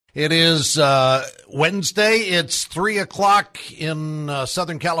It is Wednesday. It's 3 o'clock in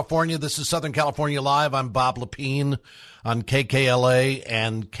Southern California. This is Southern California Live. I'm Bob Lepine on KKLA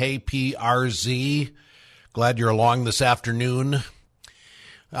and KPRZ. Glad you're along this afternoon.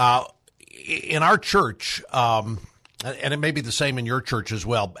 In our church, and it may be the same in your church as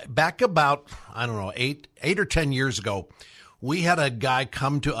well, back about, I don't know, eight or 10 years ago, we had a guy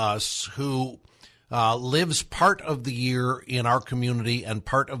come to us who lives part of the year in our community and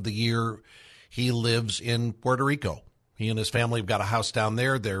part of the year he lives in Puerto Rico. He and his family have got a house down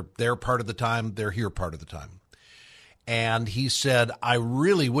there. They're there part of the time. They're here part of the time. And he said, I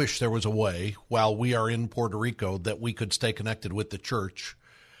really wish there was a way while we are in Puerto Rico that we could stay connected with the church.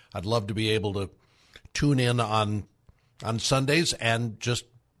 I'd love to be able to tune in on Sundays and just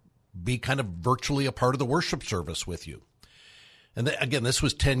be kind of virtually a part of the worship service with you. And again, this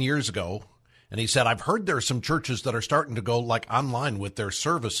was 10 years ago. And he said, I've heard there are some churches that are starting to go like online with their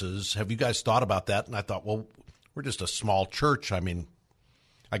services. Have you guys thought about that? And I thought, well, we're just a small church. I mean,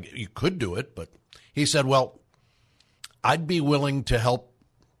 you could do it. But he said, well, I'd be willing to help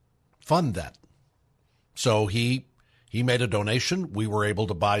fund that. So he made a donation. We were able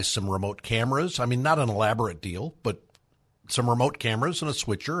to buy some remote cameras. I mean, not an elaborate deal, but some remote cameras and a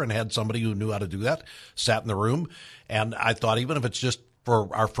switcher, and had somebody who knew how to do that, sat in the room. And I thought, even if it's just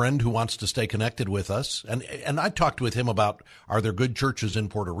for our friend who wants to stay connected with us. And I talked with him about, are there good churches in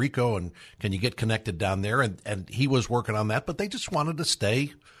Puerto Rico and can you get connected down there? And he was working on that, but they just wanted to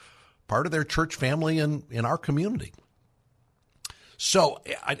stay part of their church family in our community. So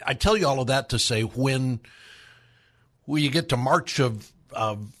I tell you all of that to say, when you get to March of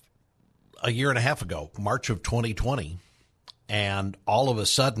a year and a half ago, March of 2020, and all of a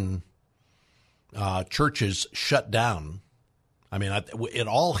sudden churches shut down. I mean, it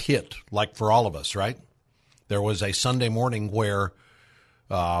all hit, like for all of us, right? There was a Sunday morning where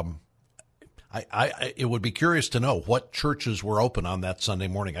it would be curious to know what churches were open on that Sunday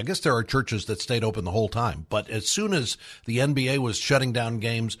morning. I guess there are churches that stayed open the whole time. But as soon as the NBA was shutting down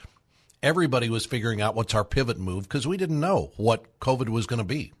games, everybody was figuring out what's our pivot move, because we didn't know what COVID was going to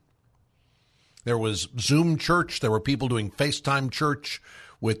be. There was Zoom church. There were people doing FaceTime church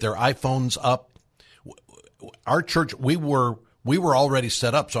with their iPhones up. Our church, we were already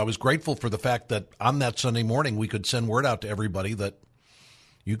set up, so I was grateful for the fact that on that Sunday morning we could send word out to everybody that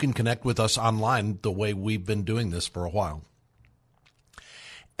you can connect with us online the way we've been doing this for a while.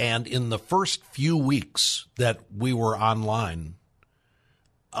 And in the first few weeks that we were online,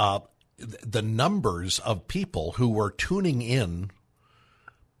 the numbers of people who were tuning in,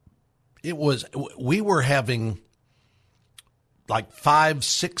 we were having like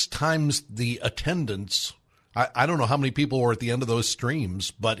 5-6 times the attendance. I don't know how many people were at the end of those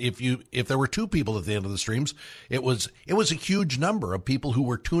streams, but if there were 2 people at the end of the streams, it was a huge number of people who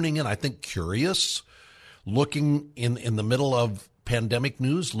were tuning in, I think curious, looking in the middle of pandemic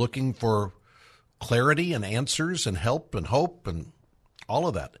news, looking for clarity and answers and help and hope and all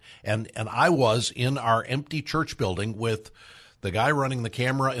of that. And I was in our empty church building with the guy running the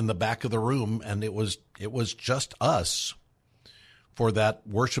camera in the back of the room, and it was just us. For that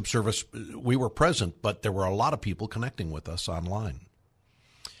worship service, we were present, but there were a lot of people connecting with us online.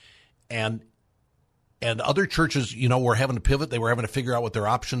 And other churches, were having to pivot. They were having to figure out what their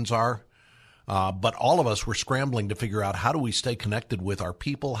options are. But all of us were scrambling to figure out, how do we stay connected with our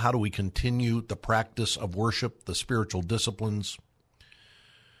people? How do we continue the practice of worship, the spiritual disciplines?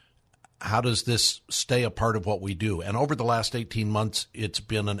 How does this stay a part of what we do? And over the last 18 months, it's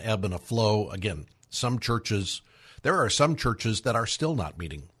been an ebb and a flow. Again, there are some churches that are still not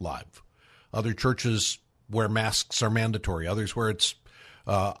meeting live. Other churches where masks are mandatory. Others where it's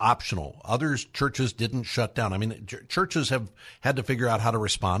optional. Others churches didn't shut down. I mean, churches have had to figure out how to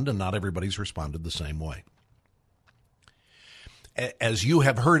respond, and not everybody's responded the same way. As you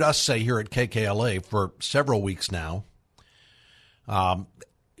have heard us say here at KKLA for several weeks now,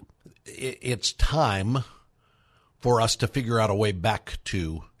 it's time for us to figure out a way back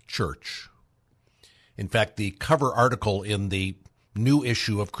to church. In fact, the cover article in the new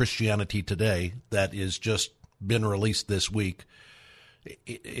issue of Christianity Today that is just been released this week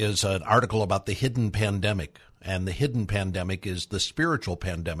is an article about the hidden pandemic. And the hidden pandemic is the spiritual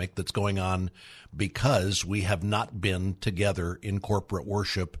pandemic that's going on because we have not been together in corporate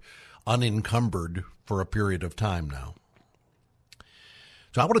worship unencumbered for a period of time now.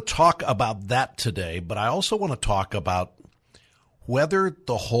 So I want to talk about that today, but I also want to talk about whether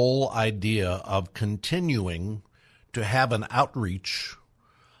the whole idea of continuing to have an outreach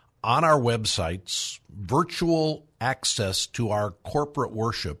on our websites, virtual access to our corporate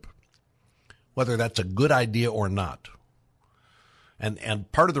worship, whether that's a good idea or not.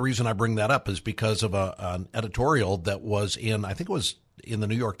 And part of the reason I bring that up is because of an editorial that was I think it was in the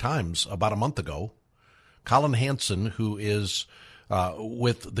New York Times about a month ago. Collin Hansen, who is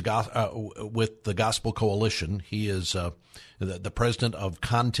with the Gospel Coalition, he is the president of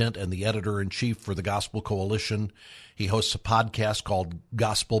content and the editor-in-chief for the Gospel Coalition. He hosts a podcast called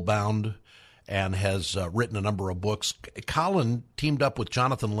Gospel Bound and has written a number of books. Collin teamed up with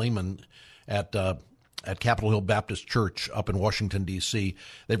Jonathan Lehman at Capitol Hill Baptist Church up in Washington, D.C.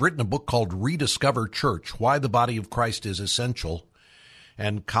 They've written a book called Rediscover Church, Why the Body of Christ is Essential.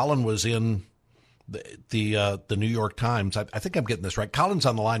 And Collin was in the New York Times. I think I'm getting this right. Collin's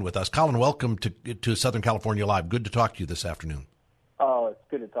on the line with us. Collin, welcome to Southern California Live. Good to talk to you this afternoon. Oh, it's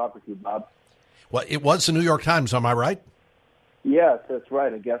good to talk with you, Bob. Well, it was the New York Times, am I right? Yes, that's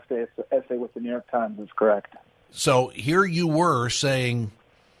right. A guest essay with the New York Times is correct. So here you were saying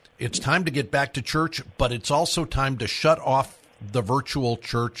it's time to get back to church, but it's also time to shut off the virtual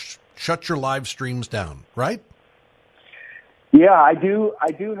church, shut your live streams down, right? Yeah, I do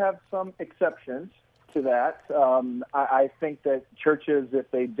have some exceptions to that. I think that churches, if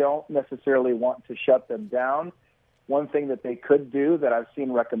they don't necessarily want to shut them down, one thing that they could do that I've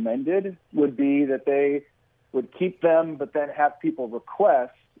seen recommended would be that they would keep them, but then have people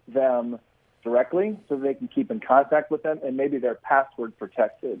request them directly so they can keep in contact with them, and maybe they're password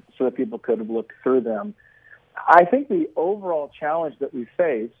protected so that people could look through them. I think the overall challenge that we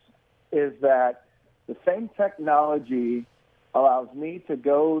face is that the same technology allows me to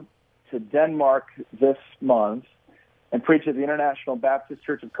go to Denmark this month and preach at the International Baptist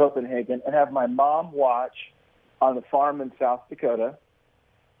Church of Copenhagen and have my mom watch on the farm in South Dakota.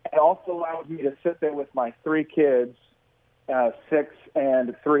 It also allows me to sit there with my three kids, 6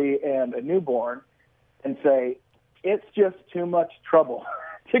 and 3 and a newborn, and say, it's just too much trouble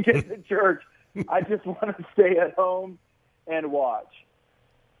to get to church. I just want to stay at home and watch.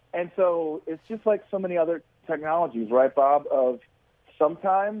 And so it's just like so many other technologies, right, Bob, of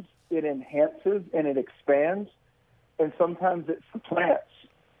sometimes it enhances and it expands, and sometimes it supplants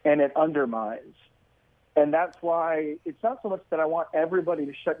and it undermines. And that's why it's not so much that I want everybody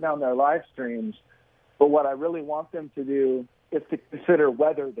to shut down their live streams, but what I really want them to do is to consider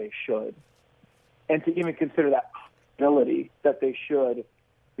whether they should, and to even consider that possibility that they should,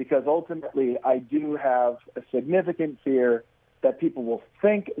 because ultimately I do have a significant fear that people will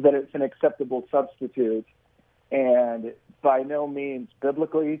think that it's an acceptable substitute, and by no means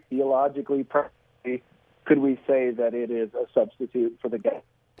biblically, theologically, practically, could we say that it is a substitute for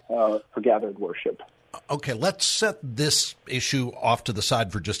gathered worship. Okay, let's set this issue off to the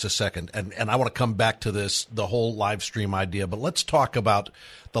side for just a second, and I want to come back to the whole live stream idea, but let's talk about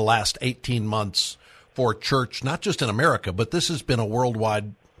the last 18 months for church, not just in America, but this has been a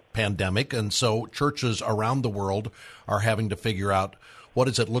worldwide pandemic, and so churches around the world are having to figure out what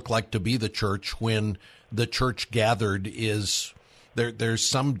does it look like to be the church when the church gathered is there's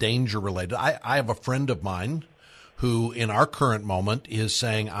some danger related. I have a friend of mine who in our current moment is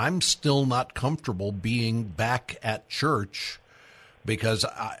saying, I'm still not comfortable being back at church because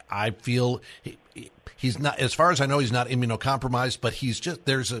I feel he's not, as far as I know, he's not immunocompromised, but he's just,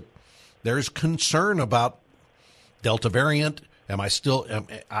 there's concern about Delta variant. I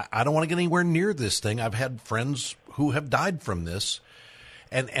don't want to get anywhere near this thing. I've had friends who have died from this.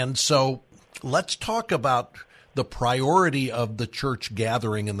 And so let's talk about the priority of the church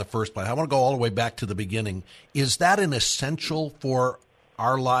gathering in the first place. I want to go all the way back to the beginning. Is that an essential for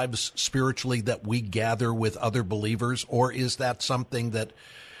our lives spiritually that we gather with other believers, or is that something that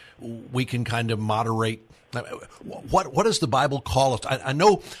we can kind of moderate? What does the Bible call us? I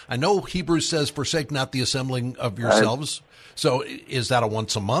know Hebrews says, forsake not the assembling of yourselves. So is that a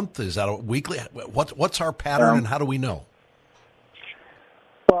once a month? Is that a weekly? What's our pattern, and how do we know?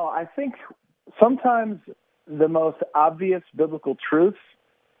 Well, I think sometimes the most obvious biblical truths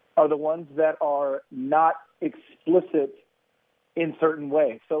are the ones that are not explicit in certain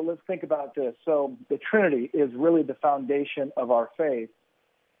ways. So let's think about this. So the Trinity is really the foundation of our faith,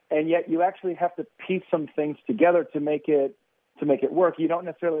 and yet you actually have to piece some things together to make it work. You don't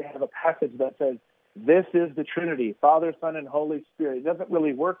necessarily have a passage that says, this is the Trinity, Father, Son, and Holy Spirit. It doesn't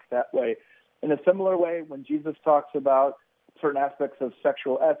really work that way. In a similar way, when Jesus talks about certain aspects of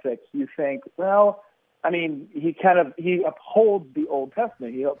sexual ethics, you think, well, I mean, he upholds the Old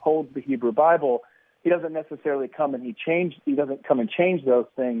Testament. He upholds the Hebrew Bible. He doesn't necessarily come and change those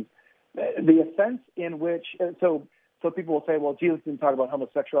things. The offense in which, so people will say, well, Jesus didn't talk about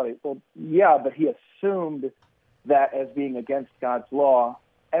homosexuality. Well, yeah, but he assumed that as being against God's law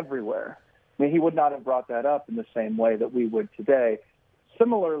everywhere. I mean, he would not have brought that up in the same way that we would today.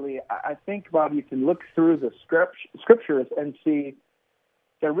 Similarly, I think, Bob, you can look through the scriptures and see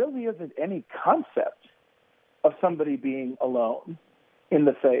there really isn't any concept of somebody being alone in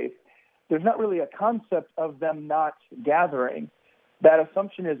the faith. There's not really a concept of them not gathering. That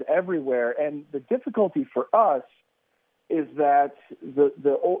assumption is everywhere, and the difficulty for us is that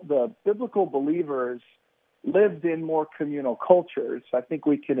the biblical believers lived in more communal cultures. I think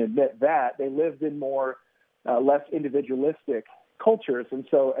we can admit that. They lived in more less individualistic cultures, and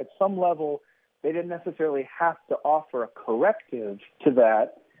so at some level, they didn't necessarily have to offer a corrective to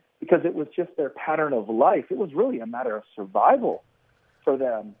that because it was just their pattern of life. It was really a matter of survival for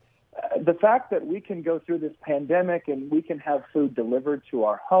them. The fact that we can go through this pandemic and we can have food delivered to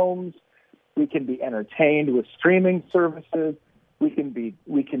our homes, we can be entertained with streaming services, we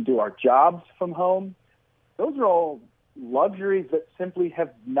can do our jobs from home. Those are all luxuries that simply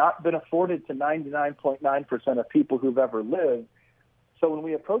have not been afforded to 99.9% of people who've ever lived. So when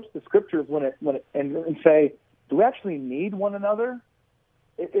we approach the scriptures and say, do we actually need one another?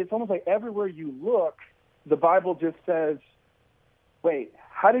 It's almost like everywhere you look, the Bible just says, wait,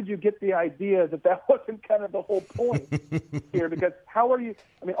 how did you get the idea that wasn't kind of the whole point here? Because how are you,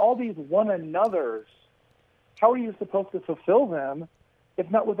 all these one another's, how are you supposed to fulfill them if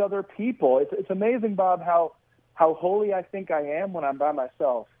not with other people? It's amazing, Bob, how holy I think I am when I'm by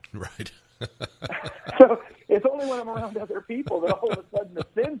myself. Right. So it's only when I'm around other people that all of a sudden the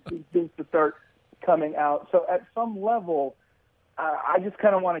sin seems to start coming out. So at some level, I just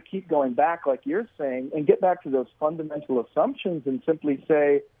kind of want to keep going back, like you're saying, and get back to those fundamental assumptions and simply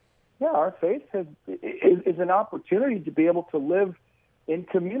say, yeah, our faith is an opportunity to be able to live in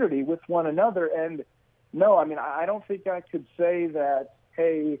community with one another. And no, I don't think I could say that,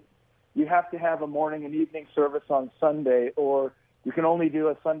 hey, you have to have a morning and evening service on Sunday, or you can only do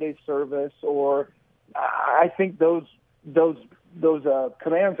a Sunday service, or I think those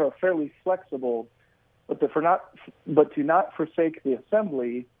commands are fairly flexible. But to not forsake the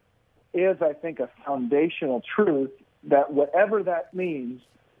assembly is, I think, a foundational truth that whatever that means,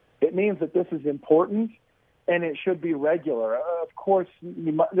 it means that this is important and it should be regular. Of course,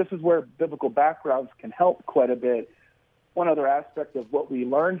 this is where biblical backgrounds can help quite a bit. One other aspect of what we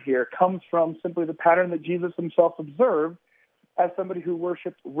learn here comes from simply the pattern that Jesus himself observed as somebody who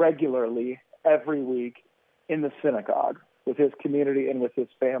worshiped regularly every week in the synagogue with his community and with his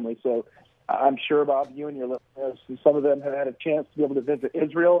family. So I'm sure, Bob, you and your listeners, some of them have had a chance to be able to visit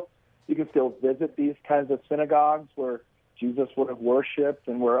Israel. You can still visit these kinds of synagogues where Jesus would have worshipped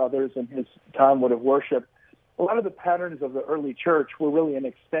and where others in his time would have worshipped. A lot of the patterns of the early church were really an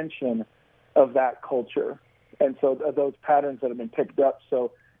extension of that culture. And so those patterns that have been picked up.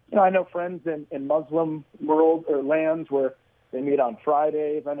 So, I know friends in Muslim world or lands where they meet on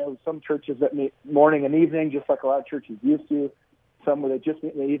Fridays. I know some churches that meet morning and evening, just like a lot of churches used to. Some where they just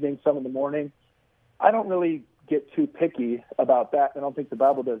meet in the evening, some in the morning. I don't really get too picky about that. I don't think the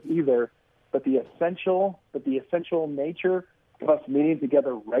Bible does either. But the essential nature of us meeting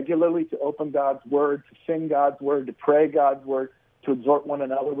together regularly to open God's Word, to sing God's Word, to pray God's Word, to exhort one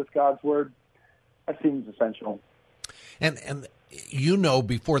another with God's Word, that seems essential. And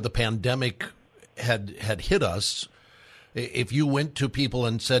before the pandemic had hit us, if you went to people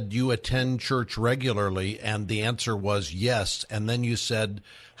and said you attend church regularly, and the answer was yes, and then you said,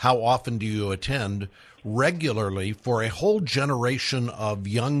 how often do you attend? Regularly, for a whole generation of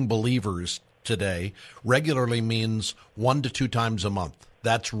young believers today, regularly means 1 to 2 times a month.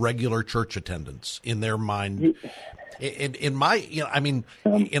 That's regular church attendance in their mind. In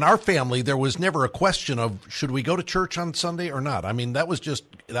our family, there was never a question of should we go to church on Sunday or not. That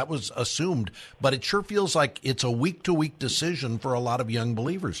was assumed, but it sure feels like it's a week-to-week decision for a lot of young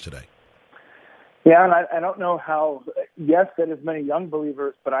believers today. Yeah, and I don't know how, yes, that is many young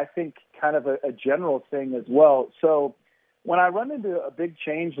believers, but I think kind of a general thing as well. So when I run into a big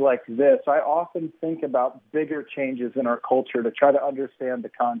change like this, I often think about bigger changes in our culture to try to understand the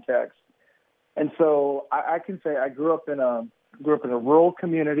context. And so I can say I grew up in a rural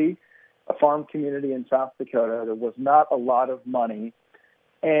community, a farm community in South Dakota. There was not a lot of money,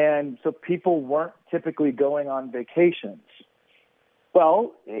 and so people weren't typically going on vacations.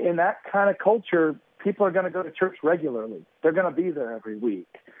 Well, in that kind of culture, people are going to go to church regularly. They're going to be there every week.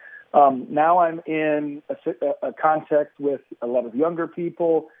 Now I'm in a context with a lot of younger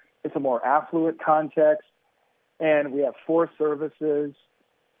people. It's a more affluent context, and we have 4 services.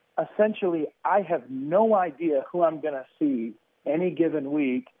 Essentially, I have no idea who I'm going to see any given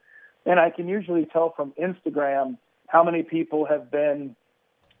week, and I can usually tell from Instagram how many people have been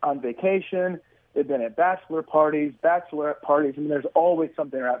on vacation. They've been at bachelor parties, bachelorette parties. There's always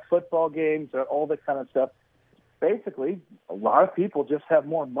something. They're at football games, or all that kind of stuff. Basically, a lot of people just have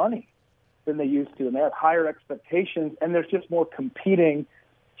more money than they used to, and they have higher expectations, and there's just more competing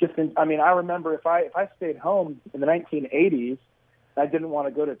I remember if I stayed home in the 1980s, and I didn't want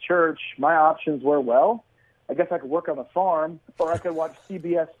to go to church, my options were, well, I guess I could work on the farm, or I could watch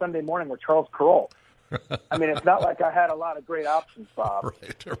CBS Sunday Morning with Charles Carroll. I mean, it's not like I had a lot of great options, Bob.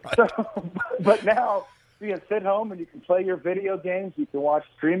 Right. So, but now you can sit home and you can play your video games. You can watch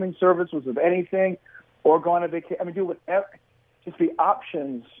streaming services of anything, or go on a vacation. I mean, do whatever. Just the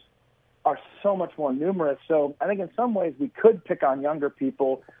options are so much more numerous. So I think in some ways we could pick on younger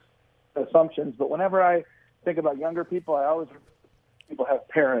people assumptions, but whenever I think about younger people, I always people have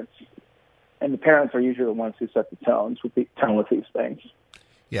parents, and the parents are usually the ones who set the tone with these things.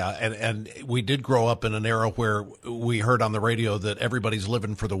 Yeah, and we did grow up in an era where we heard on the radio that everybody's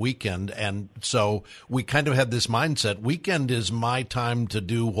living for the weekend, and so we kind of had this mindset, weekend is my time to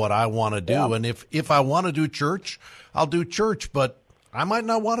do what I want to do, yeah. And if I want to do church, I'll do church, but I might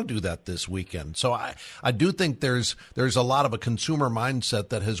not want to do that this weekend. So I do think there's a lot of a consumer mindset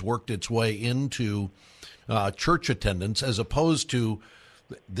that has worked its way into church attendance, as opposed to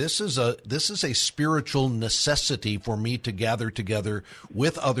this is a spiritual necessity for me to gather together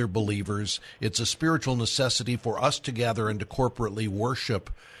with other believers. It's a spiritual necessity for us to gather and to corporately worship.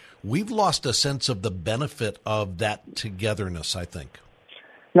 We've lost a sense of the benefit of that togetherness, I think.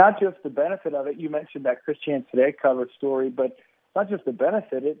 Not just the benefit of it. You mentioned that Christianity Today cover story, but not just the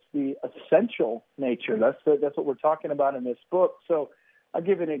benefit, it's the essential nature. That's what we're talking about in this book. So I'll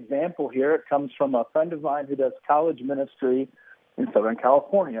give you an example here. It comes from a friend of mine who does college ministry in Southern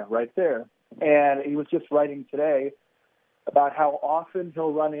California, right there. And he was just writing today about how often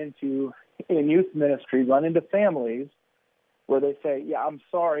he'll run into, in youth ministry, families where they say, yeah, I'm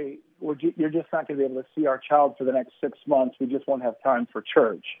sorry, you're just not going to be able to see our child for the next 6 months. We just won't have time for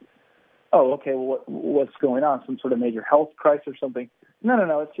church. Oh, okay, well, what's going on? Some sort of major health crisis or something?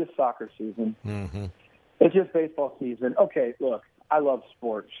 No, it's just soccer season. Mm-hmm. It's just baseball season. Okay, look, I love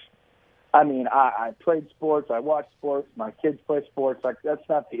sports. I mean, I played sports, I watched sports, my kids play sports. Like, that's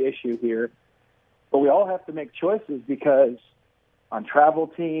not the issue here. But we all have to make choices, because on travel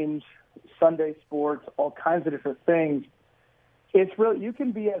teams, Sunday sports, all kinds of different things, it's really, you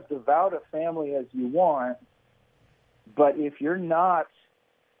can be as devout a family as you want, but if you're not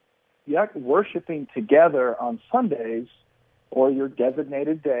worshiping together on Sundays or your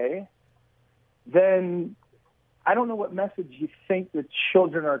designated day, then I don't know what message you think the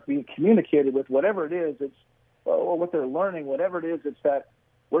children are being communicated with. Whatever it is, or what they're learning, whatever it is, it's that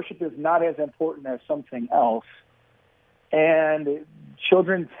worship is not as important as something else. And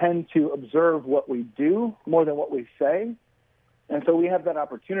children tend to observe what we do more than what we say. And so we have that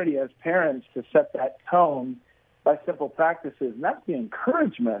opportunity as parents to set that tone by simple practices. And that's the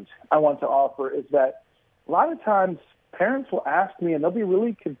encouragement I want to offer, is that a lot of times parents will ask me, and they'll be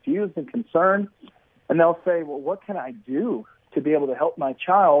really confused and concerned, and they'll say, well, what can I do to be able to help my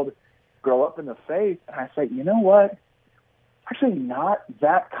child grow up in the faith? And I say, you know what? Actually not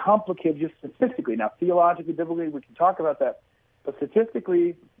that complicated, just statistically. Now, theologically, biblically, we can talk about that. But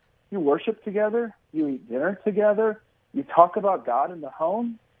statistically, you worship together, you eat dinner together, you talk about God in the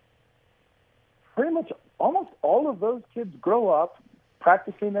home. Pretty much almost all of those kids grow up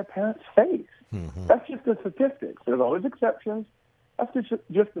practicing their parents' faith. Mm-hmm. That's just the statistics. There's always exceptions. That's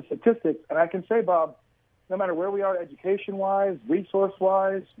just the statistics. And I can say, Bob, no matter where we are education-wise,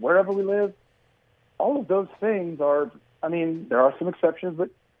 resource-wise, wherever we live, all of those things are, I mean, there are some exceptions, but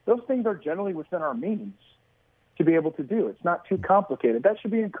those things are generally within our means to be able to do. It's not too complicated. That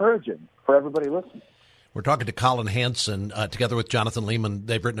should be encouraging for everybody listening. We're talking to Collin Hansen, together with Jonathan Lehman.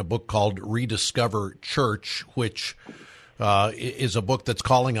 They've written a book called Rediscover Church, which is a book that's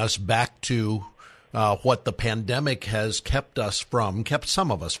calling us back to what the pandemic has kept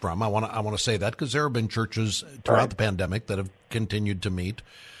some of us from. I want to say that, because there have been churches throughout the pandemic that have continued to meet,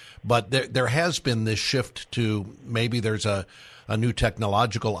 but there has been this shift to maybe there's a new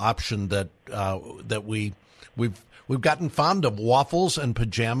technological option that we've gotten fond of, waffles and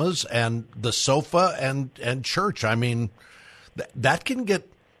pajamas and the sofa and church. I mean, that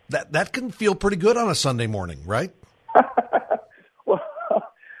can feel pretty good on a Sunday morning, right?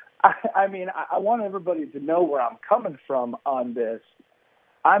 I mean, I want everybody to know where I'm coming from on this.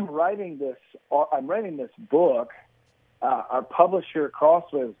 I'm writing this book. Our publisher,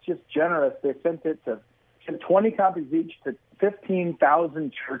 Crossway, was just generous. They sent 20 copies each to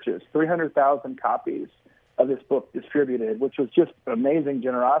 15,000 churches, 300,000 copies of this book distributed, which was just amazing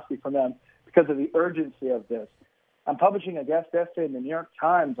generosity from them because of the urgency of this. I'm publishing a guest essay in the New York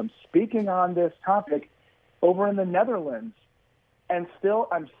Times. I'm speaking on this topic over in the Netherlands. And still,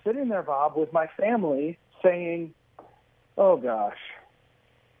 I'm sitting there, Bob, with my family saying, oh, gosh,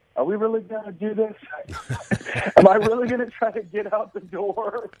 are we really going to do this? Am I really going to try to get out the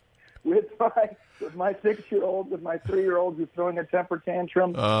door with my 6-year-old, with my 3-year-old who's throwing a temper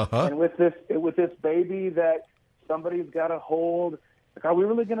tantrum, and with this baby that somebody's got to hold? Like, are we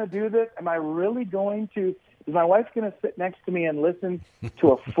really going to do this? Am I really going to? Is my wife going to sit next to me and listen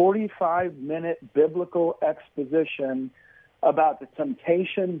to a 45-minute biblical exposition about the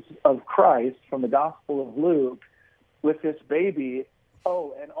temptations of Christ from the Gospel of Luke with this baby?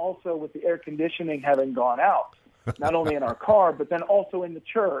 Oh, and also with the air conditioning having gone out, not only in our car, but then also in the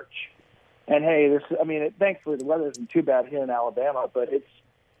church. And hey, thankfully the weather isn't too bad here in Alabama, but it's,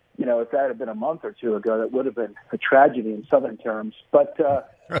 if that had been a month or two ago, that would have been a tragedy in Southern terms. But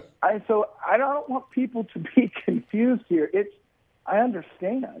I don't want people to be confused here. I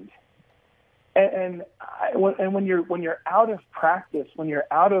understand, and when you're out of practice, when you're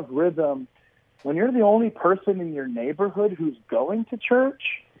out of rhythm, when you're the only person in your neighborhood who's going to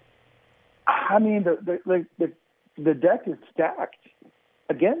church, I mean, the deck is stacked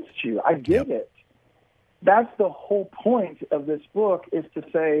against you. I get it. That's the whole point of this book, is to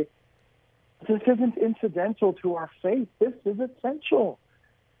say, this isn't incidental to our faith. This is essential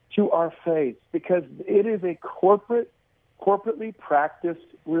to our faith, because it is a corporately practiced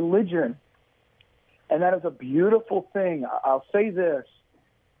religion. And that is a beautiful thing. I'll say this.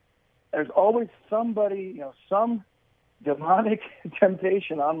 There's always somebody, some demonic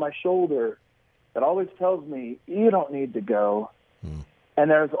temptation on my shoulder that always tells me, you don't need to go. And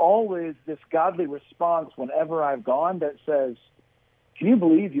there's always this godly response whenever I've gone that says, can you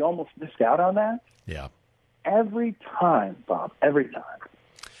believe you almost missed out on that? Yeah. Every time, Bob, every time.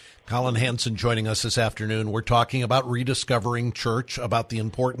 Collin Hansen joining us this afternoon. We're talking about rediscovering church, about the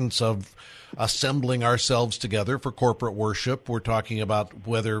importance of assembling ourselves together for corporate worship. We're talking about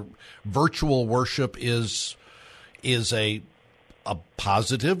whether virtual worship is a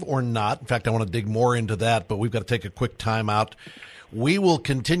positive or not. In fact, I want to dig more into that, but we've got to take a quick time out. We will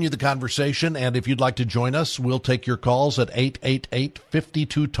continue the conversation, and if you'd like to join us, we'll take your calls at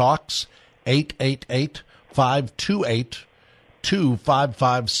 888-52-TALKS,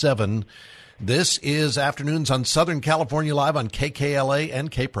 888-528-2557. This is Afternoons on Southern California Live on KKLA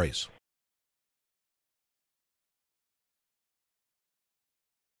and K-Praise.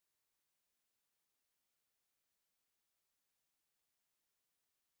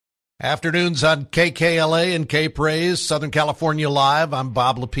 Afternoons on KKLA and K-Praise, Southern California Live. I'm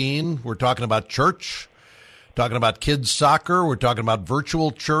Bob Lepine. We're talking about church, talking about kids soccer. We're talking about virtual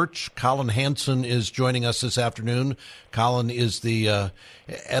church. Collin Hansen is joining us this afternoon. Collin is the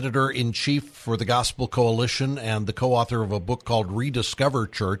editor-in-chief for the Gospel Coalition and the co-author of a book called Rediscover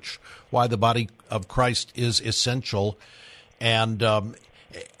Church, Why the Body of Christ is Essential. And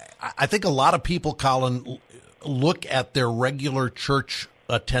I think a lot of people, Collin, look at their regular church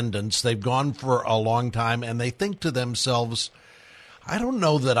attendance. They've gone for a long time, and they think to themselves, I don't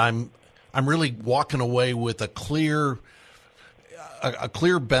know that I'm really walking away with a clear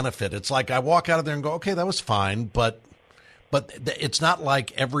benefit. It's like I walk out of there and go, okay, that was fine, but it's not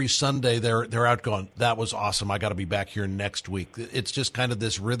like every Sunday they're out going, that was awesome, I got to be back here next week. It's just kind of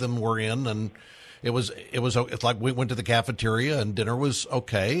this rhythm we're in, and it's like we went to the cafeteria and dinner was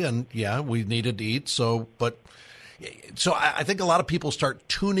okay, and yeah, we needed to eat, so I think a lot of people start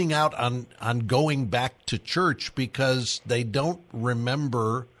tuning out on going back to church because they don't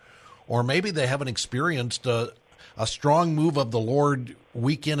remember, or maybe they haven't experienced a strong move of the Lord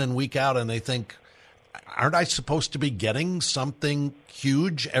week in and week out, and they think, aren't I supposed to be getting something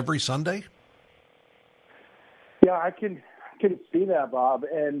huge every Sunday? Yeah, I can see that, Bob,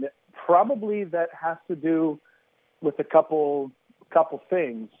 and probably that has to do with a couple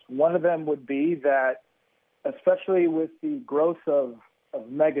things. One of them would be that, especially with the growth of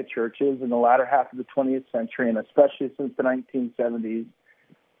mega churches in the latter half of the 20th century, and especially since the 1970s,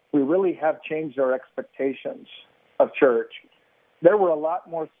 we really have changed our expectations of church. There were a lot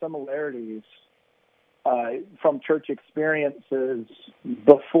more similarities from church experiences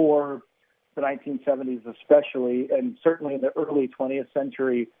before the 1970s especially, and certainly in the early 20th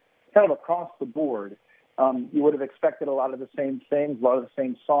century, kind of across the board. You would have expected a lot of the same things, a lot of the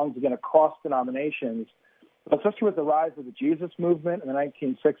same songs, again, across denominations. Especially with the rise of the Jesus movement in the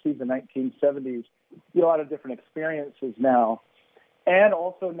 1960s and 1970s, you get a lot of different experiences now. And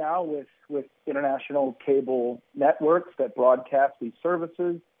also now with international cable networks that broadcast these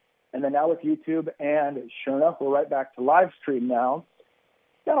services, and then now with YouTube, and sure enough, we're right back to live stream now.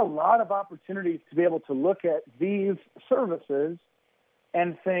 Got a lot of opportunities to be able to look at these services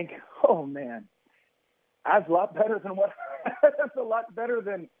and think, oh man, that's a lot better than that's a lot better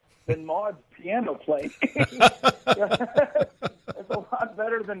than Maud's piano playing. It's a lot lot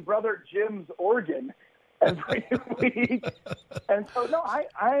better than Brother Jim's organ every week. And so, no,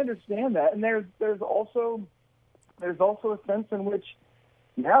 I understand that. And there's also a sense in which,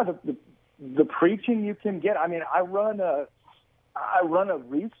 yeah, the preaching you can get. I mean, I run a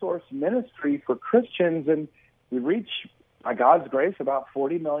resource ministry for Christians, and we reach, by God's grace, about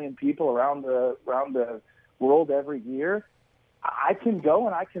 40 million people around the world every year. I can go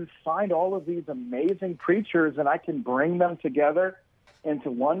and I can find all of these amazing preachers, and I can bring them together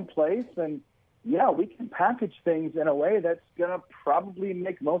into one place. And yeah, we can package things in a way that's going to probably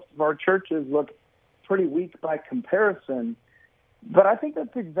make most of our churches look pretty weak by comparison. But I think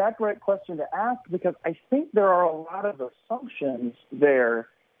that's the exact right question to ask, because I think there are a lot of assumptions there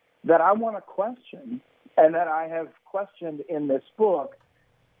that I want to question and that I have questioned in this book.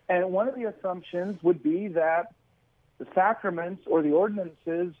 And one of the assumptions would be that the sacraments or the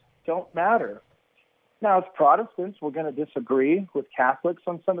ordinances don't matter. Now, as Protestants, we're going to disagree with Catholics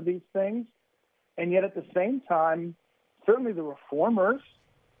on some of these things. And yet at the same time, certainly the reformers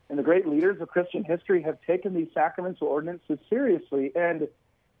and the great leaders of Christian history have taken these sacraments or ordinances seriously. And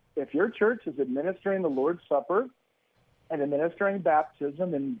if your church is administering the Lord's Supper and administering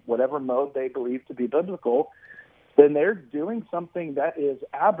baptism in whatever mode they believe to be biblical, then they're doing something that is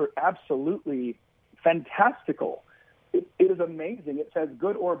absolutely fantastical. It is amazing. It's as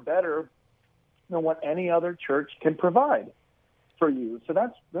good or better than what any other church can provide for you. So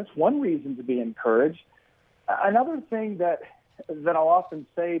that's one reason to be encouraged. Another thing that I'll often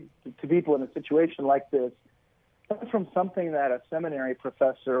say to people in a situation like this comes from something that a seminary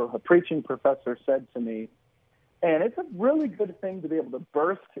professor, a preaching professor, said to me. And it's a really good thing to be able to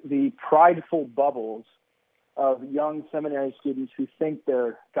burst the prideful bubbles of young seminary students who think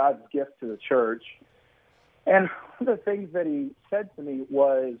they're God's gift to the church. And one of the things that he said to me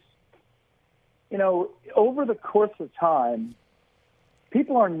was, over the course of time,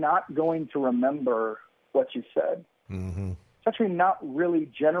 people are not going to remember what you said. Mm-hmm. It's actually not really,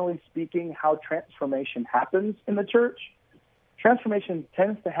 generally speaking, how transformation happens in the church. Transformation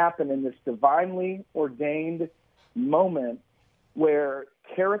tends to happen in this divinely ordained moment where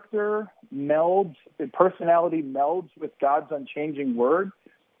character melds, and personality melds with God's unchanging word,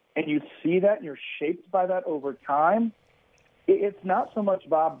 and you see that and you're shaped by that over time. It's not so much,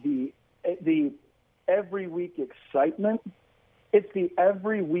 Bob, the every week excitement. It's the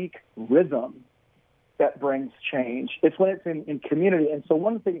every week rhythm that brings change. It's when it's in community. And so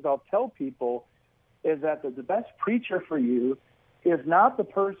one of the things I'll tell people is that the best preacher for you is not the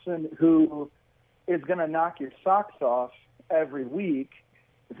person who is going to knock your socks off every week.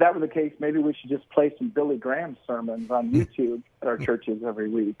 If that were the case, maybe we should just play some Billy Graham sermons on YouTube at our churches every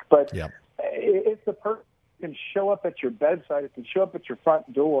week. But it's the person who can show up at your bedside, who can show up at your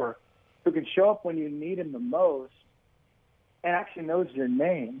front door, who can show up when you need him the most, and actually knows your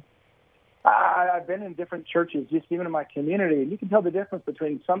name. I've been in different churches, just even in my community, and you can tell the difference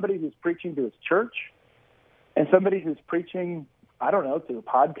between somebody who's preaching to his church and somebody who's preaching, I don't know, to the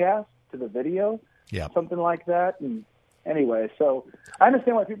podcast, to the video, something like that. And anyway, so I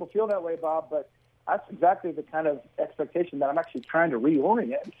understand why people feel that way, Bob, but that's exactly the kind of expectation that I'm actually trying to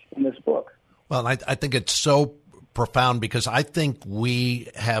reorient in this book. Well, I think it's so profound because I think we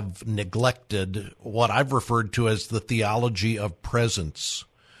have neglected what I've referred to as the theology of presence.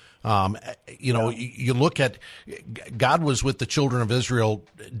 You look at God was with the children of Israel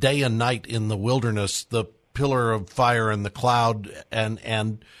day and night in the wilderness, the pillar of fire and the cloud,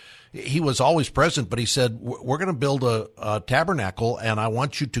 and he was always present, but he said, we're going to build a tabernacle, and I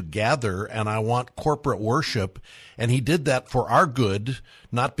want you to gather, and I want corporate worship. And he did that for our good,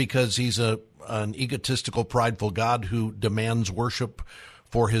 not because he's an egotistical, prideful God who demands worship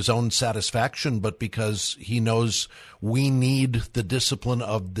for his own satisfaction, but because he knows we need the discipline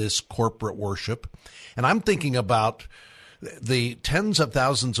of this corporate worship. And I'm thinking about the tens of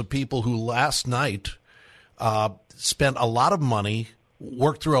thousands of people who last night spent a lot of money,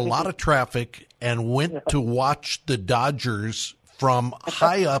 worked through a lot of traffic, and went to watch the Dodgers from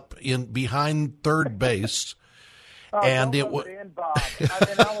high up behind third base. And don't rub it in, Bob. I'm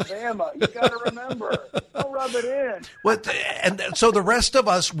in Alabama. You got to remember. Don't rub it in. And so the rest of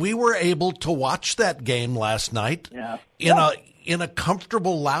us, we were able to watch that game last night in a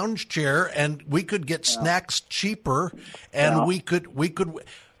comfortable lounge chair, and we could get snacks cheaper, and we could.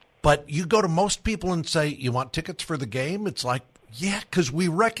 But you go to most people and say, "You want tickets for the game?" It's like, yeah, because we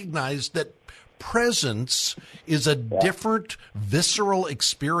recognize that presence is a different visceral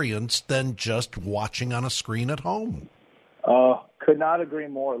experience than just watching on a screen at home. Could not agree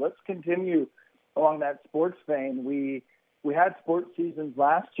more. Let's continue along that sports vein. We had sports seasons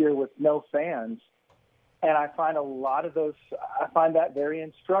last year with no fans, And I find I find that very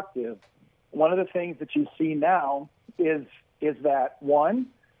instructive. One of the things that you see now is that, one,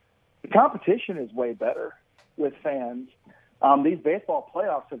 the competition is way better with fans. These baseball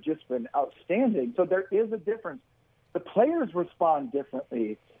playoffs have just been outstanding. So there is a difference. The players respond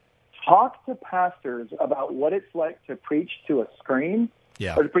differently. Talk to pastors about what it's like to preach to a screen,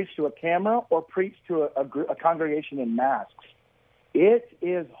 or to preach to a camera, or preach to a congregation in masks. It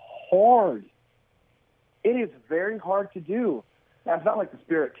is hard. It is very hard to do. Now, it's not like the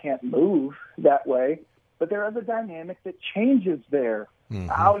Spirit can't move that way, but there is a dynamic that changes there. Mm-hmm.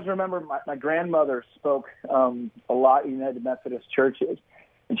 I always remember my grandmother spoke a lot in United Methodist churches,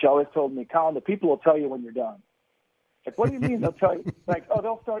 and she always told me, Collin, the people will tell you when you're done. Like, what do you mean they'll tell you? Like,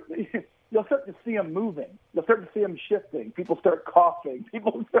 you'll start to see them moving. You'll start to see them shifting. People start coughing.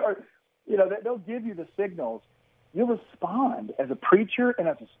 People start, they'll give you the signals. You'll respond. As a preacher and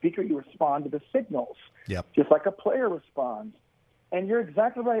as a speaker, you respond to the signals. Yep. Just like a player responds. And you're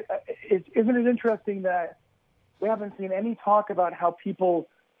exactly right. Isn't it interesting that we haven't seen any talk about how people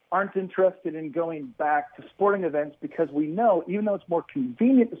aren't interested in going back to sporting events because we know, even though it's more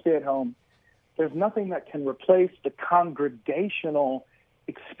convenient to stay at home, there's nothing that can replace the congregational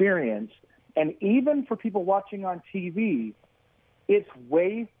experience. And even for people watching on TV,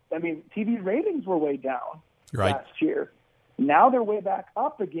 TV ratings were way down last year. Now they're way back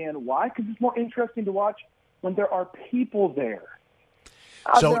up again. Why? Because it's more interesting to watch when there are people there.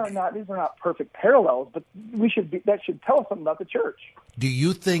 These are not perfect parallels, but that should tell us something about the church. Do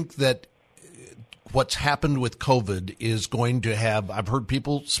you think that what's happened with COVID is going to have, I've heard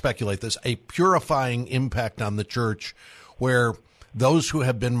people speculate this, a purifying impact on the church where those who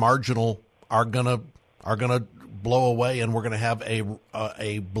have been marginal are gonna blow away, and we're going to have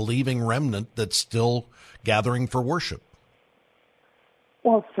a believing remnant that's still gathering for worship?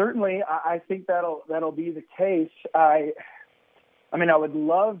 Well, certainly, I think that'll be the case. I would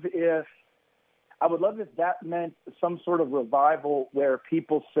love if that meant some sort of revival where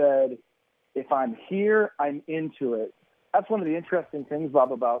people said, if I'm here, I'm into it. That's one of the interesting things,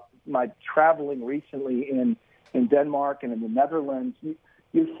 Bob, about my traveling recently in Denmark and in the Netherlands.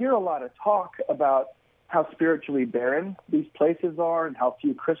 You hear a lot of talk about how spiritually barren these places are and how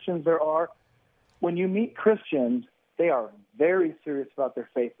few Christians there are. When you meet Christians, they are very serious about their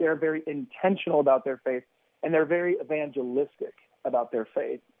faith. They are very intentional about their faith, and they're very evangelistic about their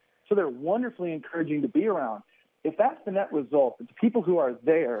faith. So they're wonderfully encouraging to be around. If that's the net result, if the people who are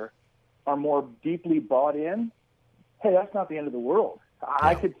there are more deeply bought in, hey, that's not the end of the world. Yeah.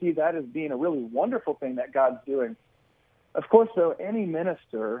 I could see that as being a really wonderful thing that God's doing. Of course, though, any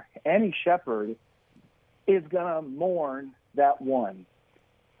minister, any shepherd is going to mourn that one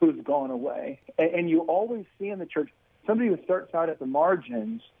who's gone away. And you always see in the church somebody who starts out at the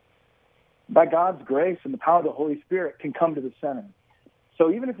margins, by God's grace and the power of the Holy Spirit, can come to the center.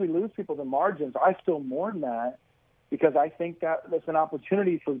 So even if we lose people to the margins, I still mourn that, because I think that that's an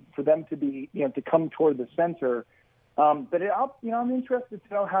opportunity for them to be, to come toward the center. But I'm interested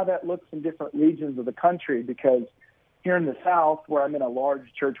to know how that looks in different regions of the country, because here in the South, where I'm in a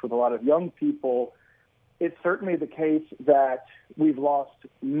large church with a lot of young people, it's certainly the case that we've lost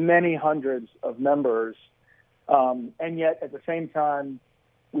many hundreds of members, and yet at the same time,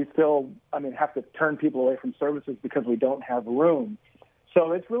 we still, have to turn people away from services because we don't have room.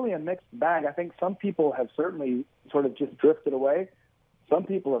 So it's really a mixed bag. I think some people have certainly sort of just drifted away. Some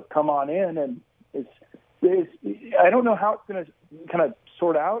people have come on in, and I don't know how it's going to kind of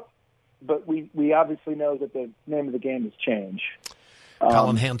sort out, but we obviously know that the name of the game has changed.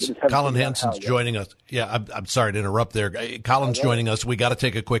 Collin Hansen's joining us. Yeah, I'm sorry to interrupt there. Collin's joining us. We got to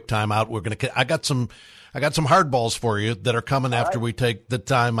take a quick time out. I got some hardballs for you that are coming after we take the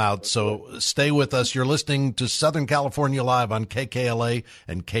time out. So stay with us. You're listening to Southern California Live on KKLA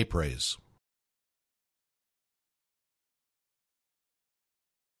and K-Praise.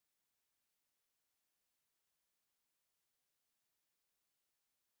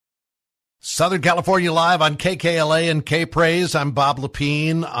 Southern California Live on KKLA and K-Praise. I'm Bob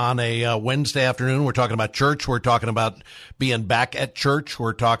Lepine. On a Wednesday afternoon, we're talking about church. We're talking about being back at church.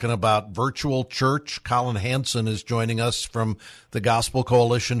 We're talking about virtual church. Collin Hansen is joining us from the Gospel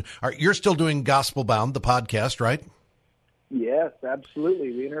Coalition. You're still doing Gospel Bound, the podcast, right? Yes,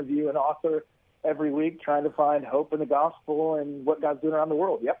 absolutely. We interview an author every week trying to find hope in the gospel and what God's doing around the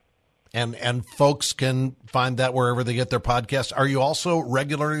world. Yep. And folks can find that wherever they get their podcasts. Are you also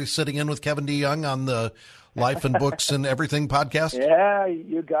regularly sitting in with Kevin DeYoung on the Life and Books and Everything podcast? Yeah,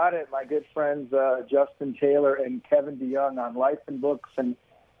 you got it. My good friends Justin Taylor and Kevin DeYoung on Life and Books and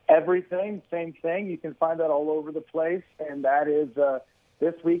Everything. Same thing. You can find that all over the place. And that is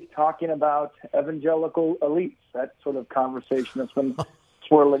this week talking about evangelical elites, that sort of conversation that's been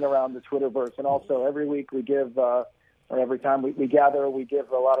swirling around the Twitterverse. And also every week we give, or every time we gather, we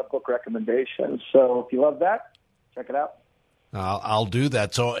give a lot of book recommendations. So if you love that, check it out. I'll do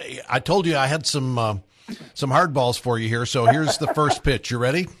that. So I told you I had some hardballs for you here. So here's the first pitch. You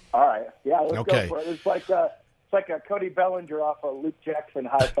ready? All right. Yeah, let's go for it. It's like a Cody Bellinger off a Luke Jackson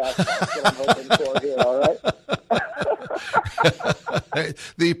high fastball. That's what I'm hoping for here, all right?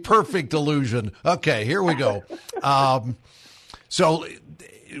 The perfect illusion. Okay, here we go. So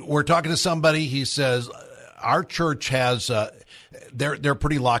we're talking to somebody. He says, our church has, they're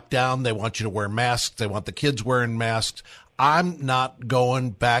pretty locked down. They want you to wear masks. They want the kids wearing masks. I'm not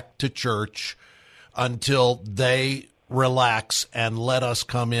going back to church until they relax and let us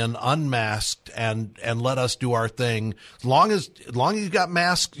come in unmasked and let us do our thing. As long as you got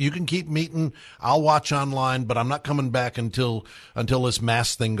masks, you can keep meeting. I'll watch online, but I'm not coming back until this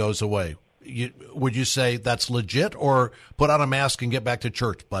mask thing goes away. Would you say that's legit, or put on a mask and get back to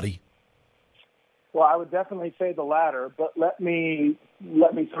church, buddy? Well, I would definitely say the latter, but let me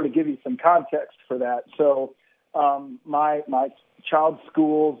sort of give you some context for that. So my child's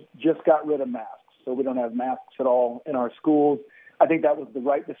schools just got rid of masks. So we don't have masks at all in our schools. I think that was the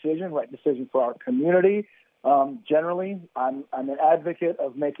right decision for our community. Generally, I'm an advocate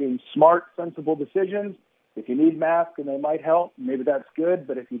of making smart, sensible decisions. If you need masks and they might help, maybe that's good.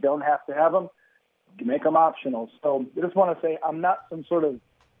 But if you don't have to have them, you make them optional. So I just want to say I'm not some sort of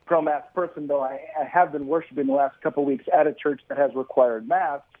pro-mask person, though I have been worshiping the last couple of weeks at a church that has required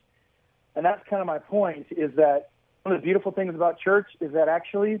masks. And that's kind of my point, is that one of the beautiful things about church is that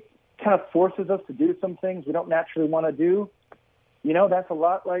actually kind of forces us to do some things we don't naturally want to do. You know, that's a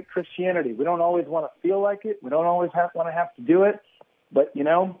lot like Christianity. We don't always want to feel like it. We don't always want to have to do it. But, you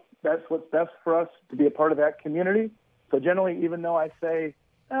know, that's what's best for us to be a part of that community. So generally, even though I say,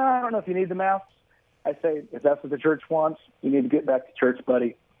 I don't know if you need the masks, I say, if that's what the church wants, you need to get back to church,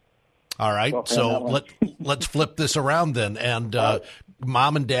 buddy. All right, so let's flip this around then. And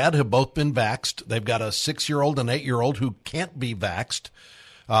Mom and Dad have both been vaxxed. They've got a 6-year-old and 8-year-old who can't be vaxxed.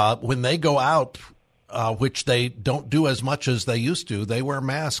 When they go out, which they don't do as much as they used to, they wear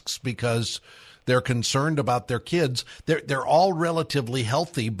masks because they're concerned about their kids. They're all relatively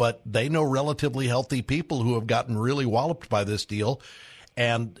healthy, but they know relatively healthy people who have gotten really walloped by this deal.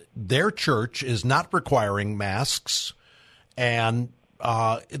 And their church is not requiring masks. And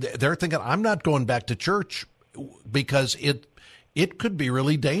they're thinking, I'm not going back to church because it could be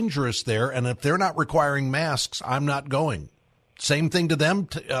really dangerous there. And if they're not requiring masks, I'm not going. Same thing to them,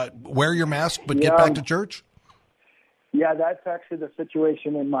 wear your mask, but get back to church? Yeah, that's actually the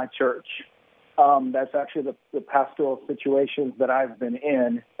situation in my church. That's actually the pastoral situations that I've been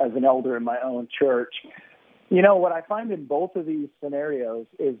in as an elder in my own church. You know, what I find in both of these scenarios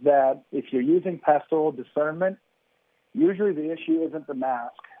is that if you're using pastoral discernment, usually the issue isn't the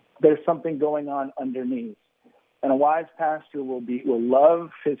mask. There's something going on underneath. And a wise pastor will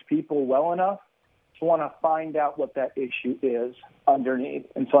love his people well enough to want to find out what that issue is underneath.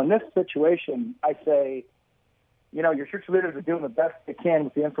 And so in this situation, I say, you know, your church leaders are doing the best they can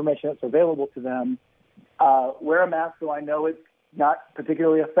with the information that's available to them. Wear a mask, so I know it's not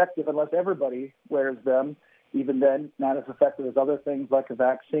particularly effective unless everybody wears them. Even then, not as effective as other things like a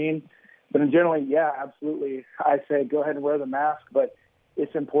vaccine. But in generally, yeah, absolutely. I say go ahead and wear the mask, but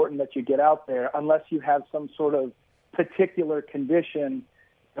it's important that you get out there unless you have some sort of particular condition.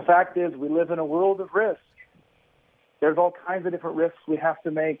 The fact is, we live in a world of risk. There's all kinds of different risks we have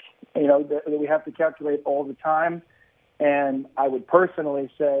to make, you know, that we have to calculate all the time. And I would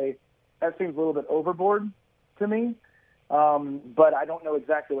personally say that seems a little bit overboard to me. But I don't know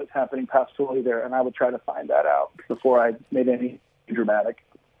exactly what's happening pastorally there, and I would try to find that out before I made any dramatic.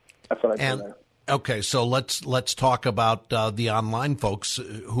 That's what I say there. Okay, so let's talk about the online folks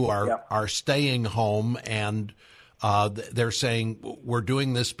who are staying home, and they're saying we're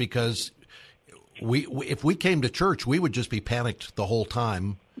doing this because if we came to church, we would just be panicked the whole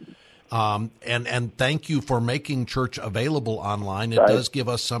time. And thank you for making church available online. It does give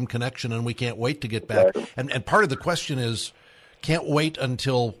us some connection, and we can't wait to get back. And part of the question is, can't wait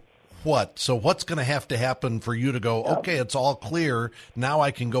until what? So what's going to have to happen for you to go, okay, it's all clear, now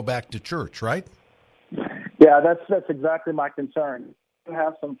I can go back to church, right? Yeah, that's exactly my concern. I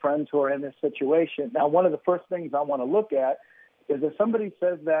have some friends who are in this situation. Now, one of the first things I want to look at is if somebody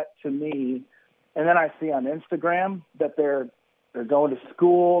says that to me, and then I see on Instagram that they're going to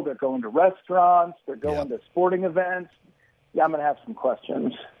school, they're going to restaurants, they're going to sporting events, I'm going to have some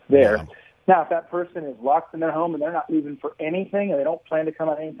questions there. Yeah. Now, if that person is locked in their home and they're not leaving for anything and they don't plan to come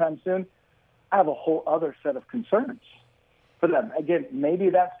out anytime soon, I have a whole other set of concerns. for them. Again, maybe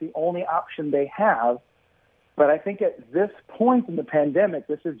that's the only option they have. But I think at this point in the pandemic,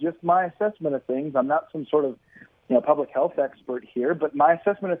 this is just my assessment of things. I'm not some sort of public health expert here, but my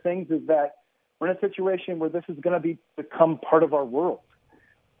assessment of things is that we're in a situation where this is going to become part of our world.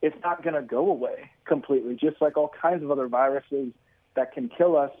 It's not going to go away completely, just like all kinds of other viruses that can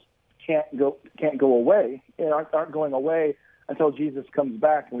kill us can't go away. Aren't going away until Jesus comes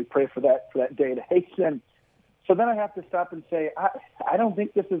back, and we pray for that day to hasten. So then I have to stop and say, I don't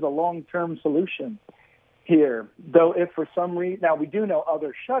think this is a long-term solution here. Though if for some reason, now we do know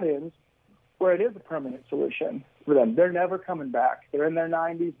other shut-ins where it is a permanent solution for them. They're never coming back. They're in their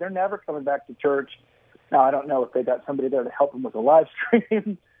 90s. They're never coming back to church. Now, I don't know if they got somebody there to help them with a live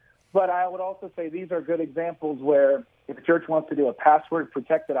stream, but I would also say these are good examples where if a church wants to do a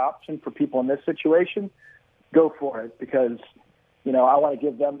password-protected option for people in this situation, go for it, because I want to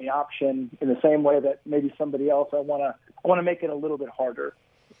give them the option in the same way that maybe somebody else. I want to make it a little bit harder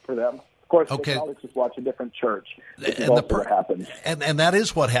for them. Of course, they can always just watch a different church. This is also what happens. And that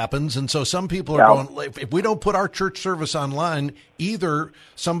is what happens. And so some people are going, if we don't put our church service online, either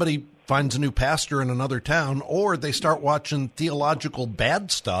somebody finds a new pastor in another town, or they start watching theological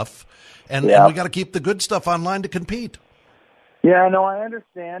bad stuff, and we got to keep the good stuff online to compete. Yeah, no, I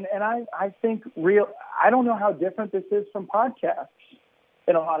understand. And I think I don't know how different this is from podcasts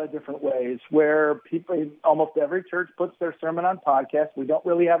in a lot of different ways, where people, almost every church puts their sermon on podcast. We don't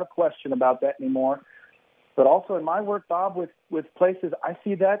really have a question about that anymore. But also in my work, Bob, with places, I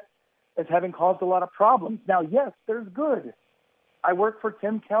see that as having caused a lot of problems. Now, yes, there's good. I work for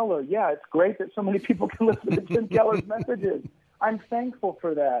Tim Keller. Yeah, it's great that so many people can listen to Tim Keller's messages. I'm thankful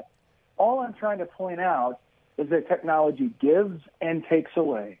for that. All I'm trying to point out is that technology gives and takes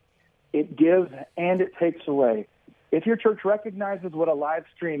away. It gives and it takes away. If your church recognizes what a live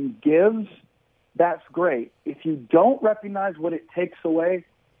stream gives, that's great. If you don't recognize what it takes away,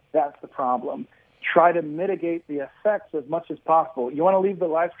 that's the problem. Try to mitigate the effects as much as possible. You want to leave the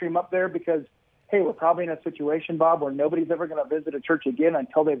live stream up there because, hey, we're probably in a situation, Bob, where nobody's ever going to visit a church again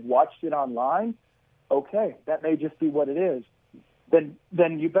until they've watched it online. Okay, that may just be what it is.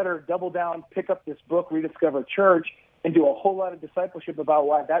 Then you better double down, pick up this book, Rediscover Church, and do a whole lot of discipleship about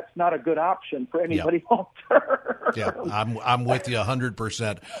why that's not a good option for anybody long term. Yeah, I'm with you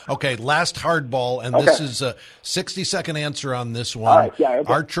 100%. Okay, last hardball, and this is a 60-second answer on this one. All right, okay.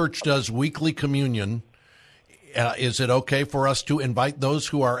 Our church does weekly communion. Is it okay for us to invite those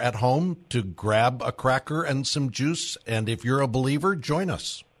who are at home to grab a cracker and some juice? And if you're a believer, join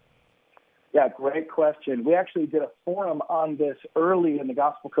us. Yeah, great question. We actually did a forum on this early in the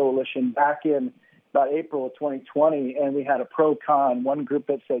Gospel Coalition back in about April of 2020, and we had a pro-con, one group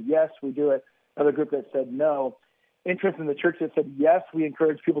that said, yes, we do it, another group that said no. Interest in the church that said, yes, we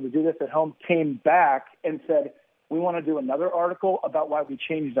encourage people to do this at home, came back and said, we want to do another article about why we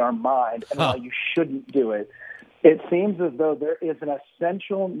changed our mind and why you shouldn't do it. It seems as though there is an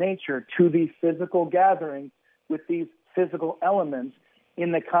essential nature to the physical gathering with these physical elements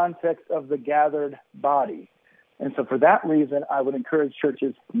in the context of the gathered body. And so for that reason, I would encourage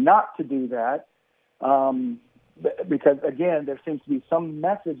churches not to do that. Because, again, there seems to be some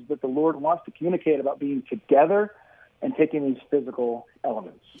message that the Lord wants to communicate about being together and taking these physical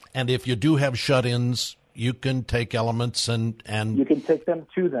elements. And if you do have shut-ins, you can take elements and you can take them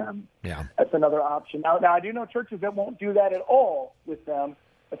to them. Yeah, that's another option. Now I do know churches that won't do that at all with them.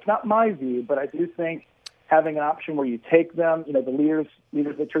 It's not my view, but I do think having an option where you take them, the leaders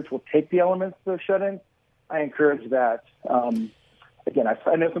of the church will take the elements to the shut-in. I encourage that. Again,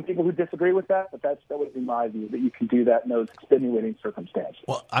 I know some people who disagrray with that, but that would be my view, that you can do that in those extenuating circumstances.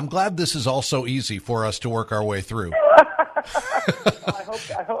 Well, I'm glad this is all so easy for us to work our way through.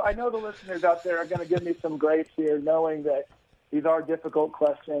 I know the listeners out there are going to give me some grace here, knowing that these are difficult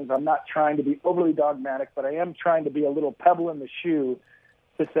questions. I'm not trying to be overly dogmatic, but I am trying to be a little pebble in the shoe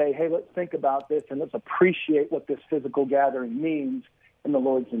to say, hey, let's think about this and let's appreciate what this physical gathering means in the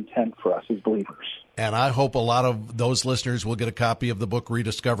Lord's intent for us as believers. And I hope a lot of those listeners will get a copy of the book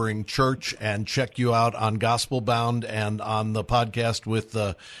Rediscovering Church and check you out on Gospel Bound and on the podcast with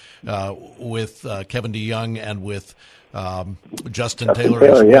Kevin DeYoung and with Justin Taylor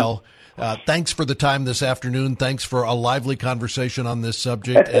as well. Thanks for the time this afternoon. Thanks for a lively conversation on this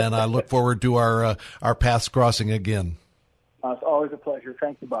subject, and I look forward to our paths crossing again. It's always a pleasure.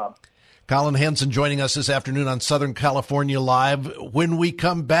 Thank you, Bob. Collin Hansen joining us this afternoon on Southern California Live. When we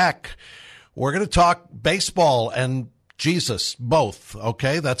come back, we're going to talk baseball and Jesus, both.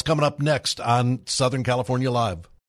 Okay, that's coming up next on Southern California Live.